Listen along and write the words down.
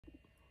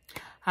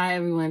Hi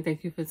everyone,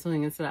 thank you for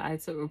tuning into the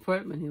iTunes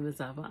Report. My name is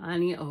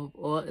Iveriani. I hope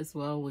all is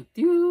well with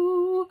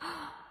you.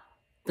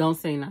 Don't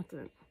say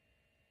nothing.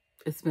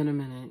 It's been a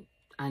minute.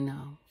 I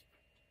know.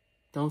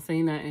 Don't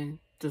say nothing.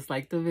 Just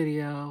like the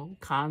video,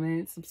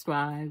 comment,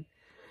 subscribe.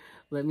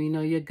 Let me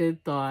know your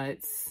good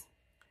thoughts.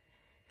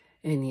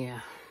 And yeah.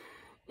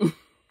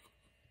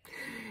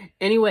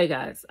 Anyway,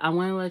 guys, I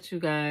want to let you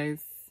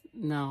guys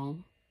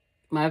know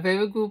my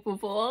favorite group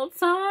of all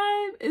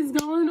time is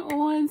going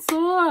on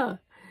tour.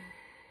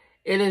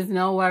 It is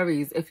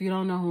Nxworries. If you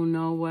don't know who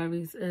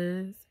Nxworries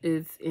is,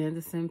 it's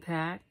Anderson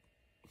 .Paak,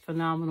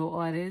 phenomenal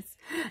artist,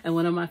 and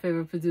one of my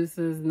favorite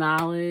producers,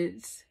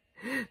 Knowledge.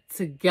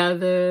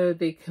 Together,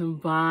 they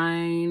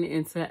combine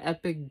into an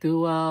epic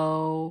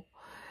duo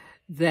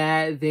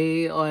that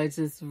they are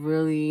just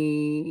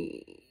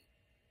really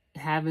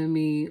having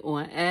me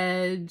on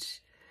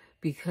edge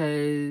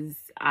because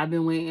I've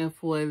been waiting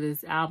for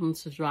this album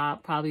to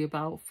drop probably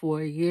about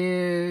 4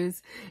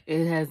 years.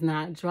 It has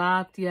not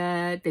dropped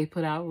yet. They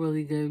put out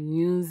really good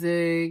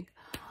music.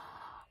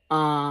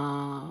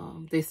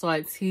 They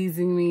start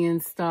teasing me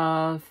and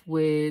stuff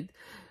with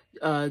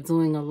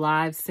doing a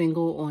live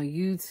single on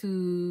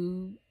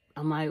YouTube.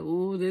 I'm like,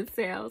 ooh, this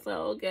sounds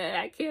so good.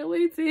 I can't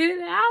wait to hear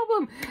the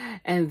album.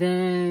 And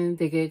then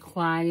they get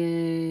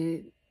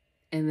quiet.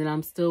 And then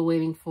I'm still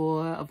waiting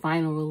for a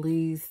vinyl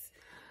release,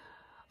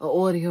 an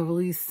audio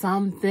release,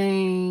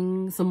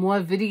 something, some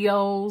more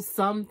videos,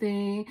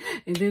 something.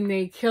 And then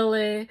they kill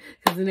it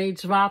because then they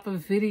drop a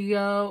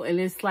video and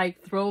it's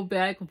like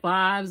throwback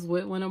vibes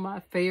with one of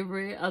my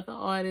favorite other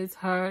artists,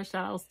 her.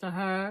 Shout outs to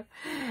her.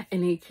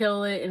 And they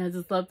kill it and I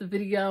just love the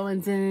video.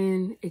 And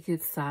then it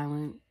gets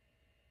silent.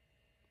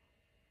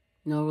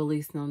 No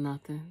release, no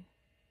nothing.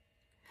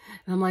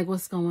 And I'm like,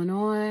 what's going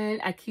on?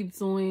 I keep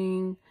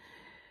doing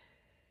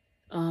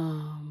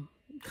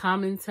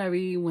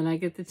commentary when I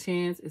get the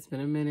chance. It's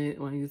been a minute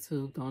on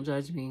YouTube. Don't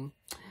judge me.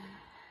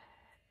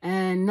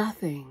 And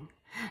nothing.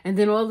 And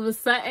then all of a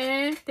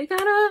sudden, they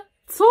got a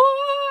tour.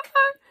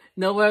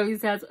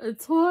 Nxworries has a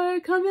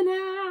tour coming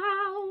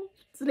out.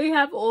 So they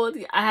have all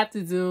the... I have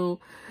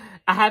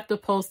to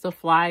post a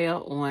flyer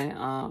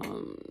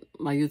on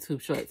my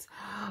YouTube shorts.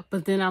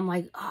 But then I'm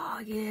like, oh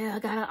yeah,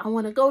 I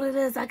want to go to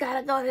this. I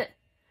gotta go to...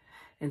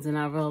 And then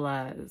I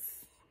realized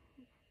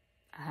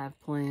I have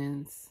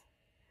plans.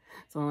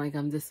 So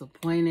I'm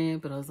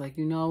disappointed, but I was like,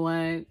 you know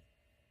what?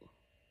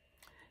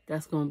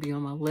 That's going to be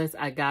on my list.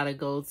 I got to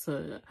go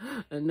to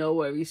a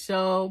Nxworries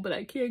show, but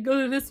I can't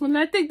go to this one.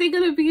 I think they're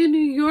going to be in New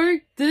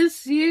York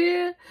this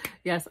year.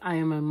 Yes, I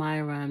am an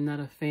admirer. I'm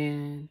not a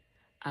fan.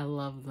 I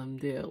love them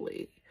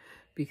dearly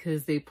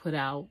because they put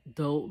out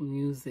dope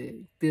music.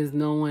 There's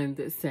no one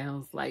that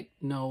sounds like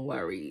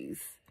Nxworries.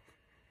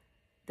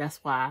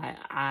 That's why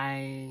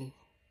I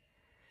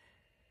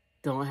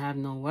don't have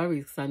no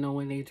worries because I know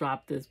when they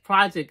drop this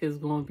project, it's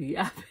going to be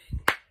epic.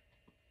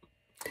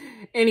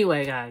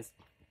 Anyway, guys,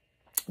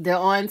 they're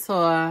on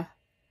tour.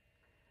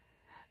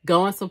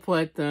 Go and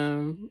support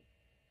them.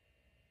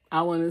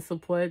 I want to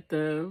support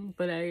them,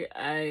 but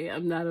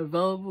I'm not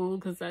available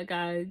because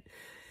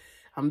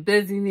I'm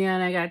busy now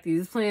and I got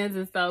these plans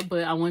and stuff,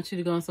 but I want you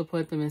to go and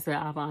support them and say,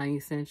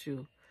 Iveriani sent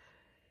you.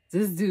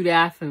 Just do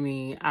that for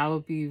me. I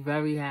would be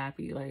very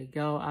happy. Like,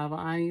 yo,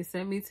 Iveriani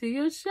sent me to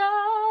your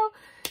show.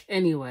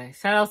 Anyway,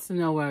 shout out to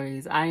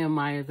Nxworries. I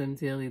admire them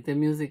dearly. Their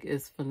music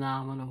is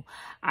phenomenal.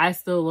 I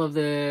still love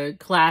their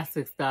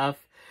classic stuff.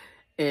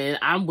 And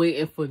I'm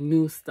waiting for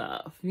new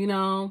stuff. You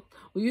know,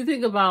 when you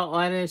think about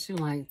artists, you're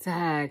like,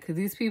 dang, could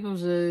these people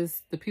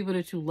just, the people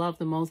that you love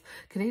the most,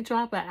 can they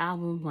drop an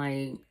album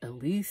like at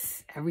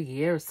least every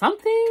year or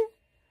something?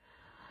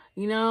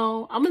 You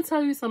know, I'm going to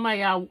tell you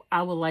somebody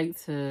I would like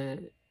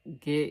to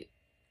get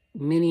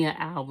many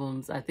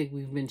albums. I think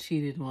we've been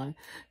cheated on.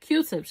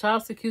 Q-Tip.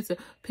 Shout out to Q-Tip.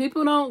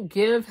 People don't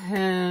give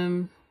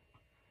him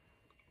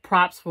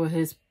props for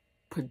his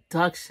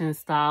production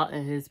style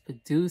and his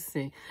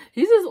producing.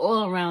 He's just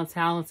all around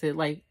talented.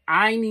 Like,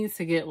 I need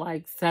to get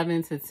like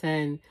 7 to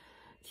 10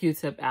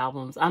 Q-Tip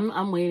albums.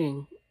 I'm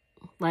waiting.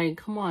 Like,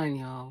 come on,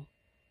 y'all.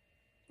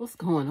 What's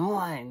going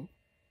on?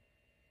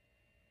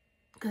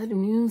 Good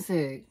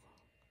music.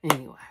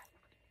 Anyway.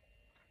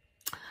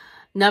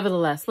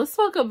 Nevertheless, let's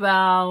talk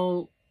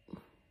about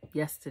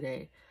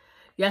yesterday,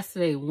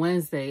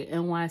 Wednesday,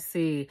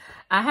 NYC.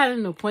 I had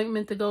an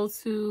appointment to go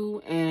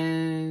to,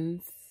 and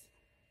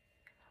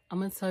I'm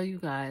going to tell you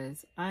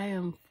guys, I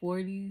am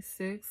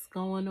 46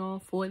 going on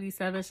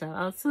 47. Shout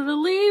out to the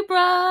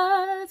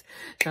Libras.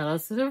 Shout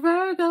out to the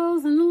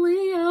Virgos and the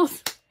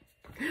Leos.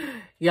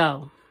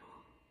 Yo,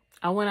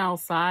 I went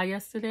outside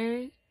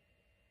yesterday.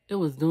 It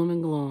was doom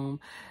and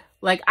gloom.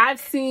 Like, I've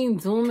seen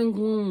doom and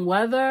gloom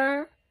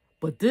weather,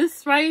 but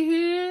this right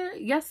here,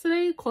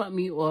 yesterday, caught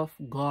me off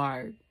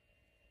guard.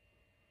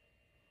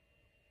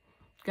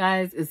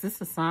 Guys, is this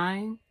a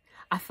sign?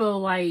 I feel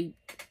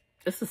like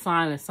it's a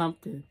sign of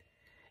something.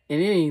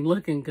 And it ain't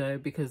looking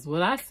good because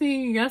what I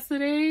seen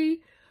yesterday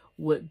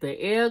with the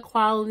air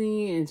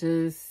quality and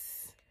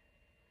just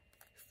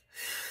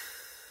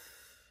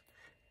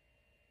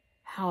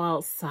how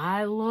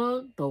outside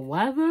looked, the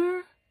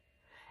weather,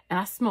 and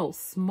I smelled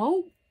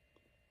smoke.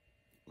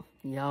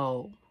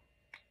 Yo.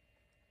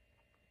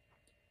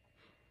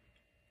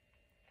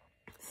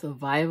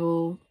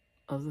 Survival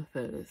of the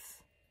fittest.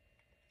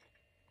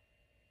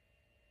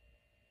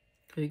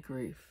 Good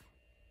grief.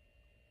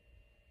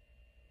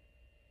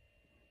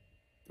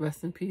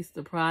 Rest in peace,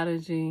 The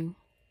Prodigy.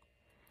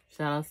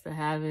 Shout outs to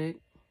Havoc.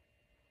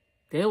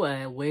 They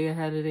were way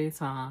ahead of their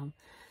time.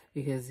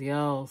 Because,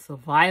 yo,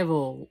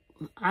 survival.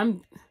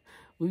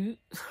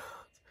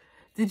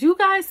 Did you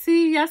guys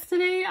see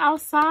yesterday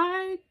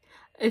outside?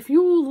 If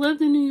you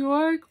lived in New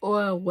York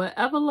or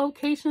whatever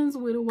locations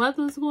where the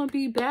weather's going to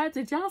be bad,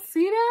 did y'all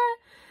see that?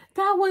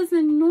 That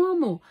wasn't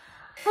normal.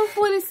 I'm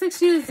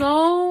 46 years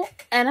old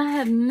and I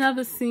have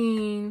never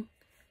seen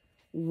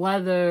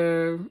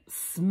weather,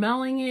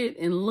 smelling it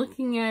and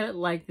looking at it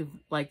like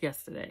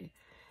yesterday.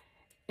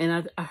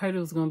 And I heard it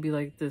was going to be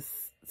like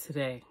this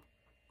today.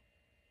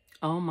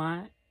 Oh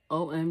my,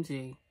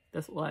 OMG.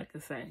 That's all I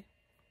could say.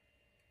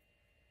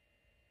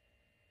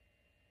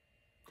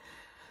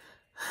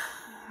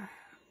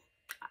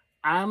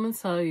 I'm going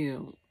to tell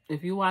you,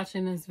 if you're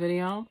watching this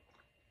video,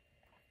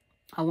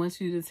 I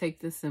want you to take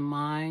this in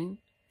mind.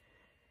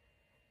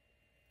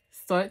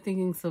 Start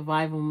thinking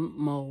survival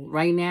mode.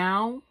 Right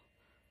now,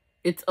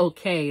 it's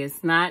okay.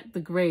 It's not the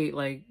great.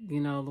 Like,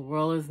 you know, the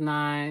world is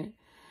not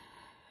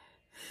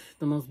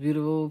the most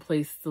beautiful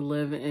place to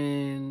live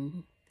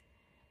in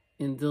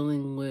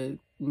dealing with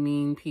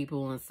mean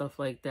people and stuff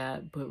like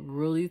that. But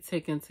really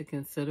take into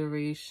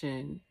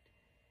consideration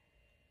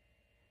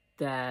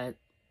that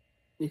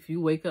if you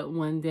wake up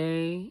one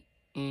day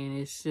and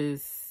it's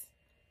just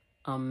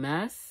a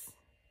mess,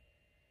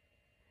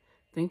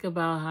 think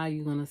about how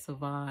you're going to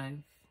survive.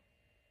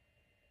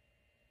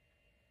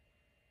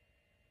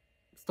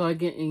 Start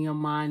getting your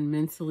mind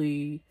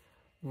mentally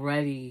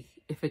ready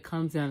if it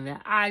comes down to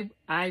that.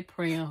 I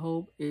pray and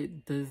hope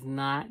it does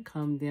not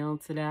come down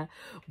to that.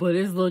 But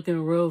it's looking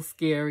real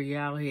scary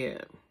out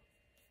here.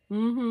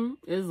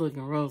 It's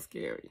looking real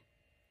scary.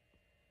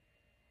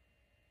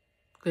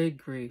 Good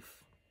grief.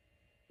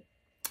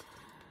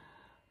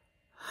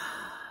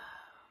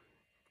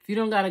 If you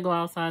don't got to go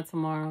outside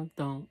tomorrow,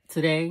 don't.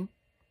 Today,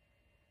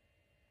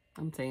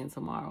 I'm saying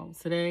tomorrow.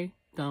 Today,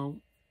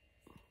 don't.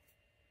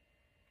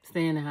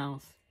 Stay in the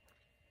house.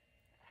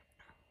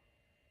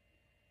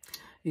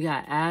 You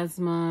got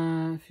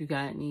asthma, if you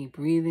got any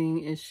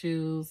breathing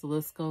issues, the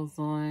list goes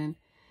on.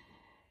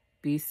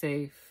 Be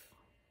safe.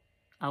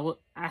 I was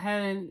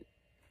going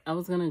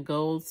to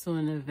go to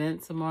an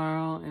event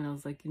tomorrow, and I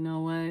was like, you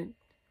know what?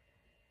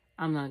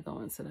 I'm not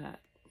going to that.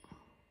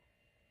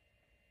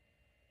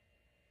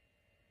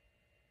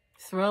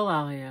 It's real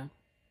out here.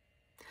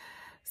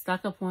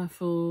 Stock up on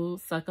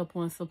food, stock up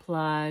on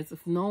supplies.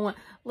 If no one,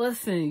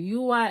 listen,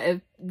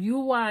 if you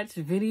watch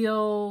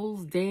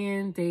videos day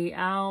in, day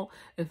out,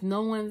 if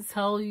no one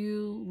tell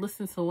you,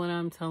 listen to what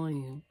I'm telling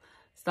you.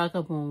 Stock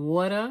up on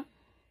water,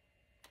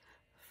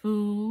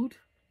 food,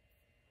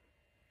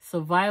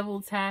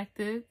 survival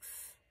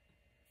tactics,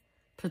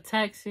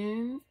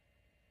 protection,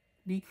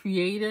 be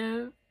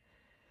creative.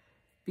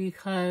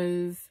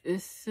 Because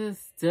it's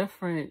just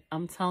different.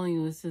 I'm telling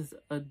you, it's just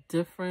a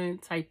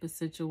different type of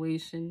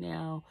situation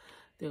now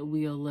that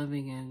we are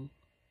living in.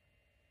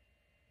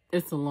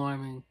 It's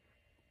alarming.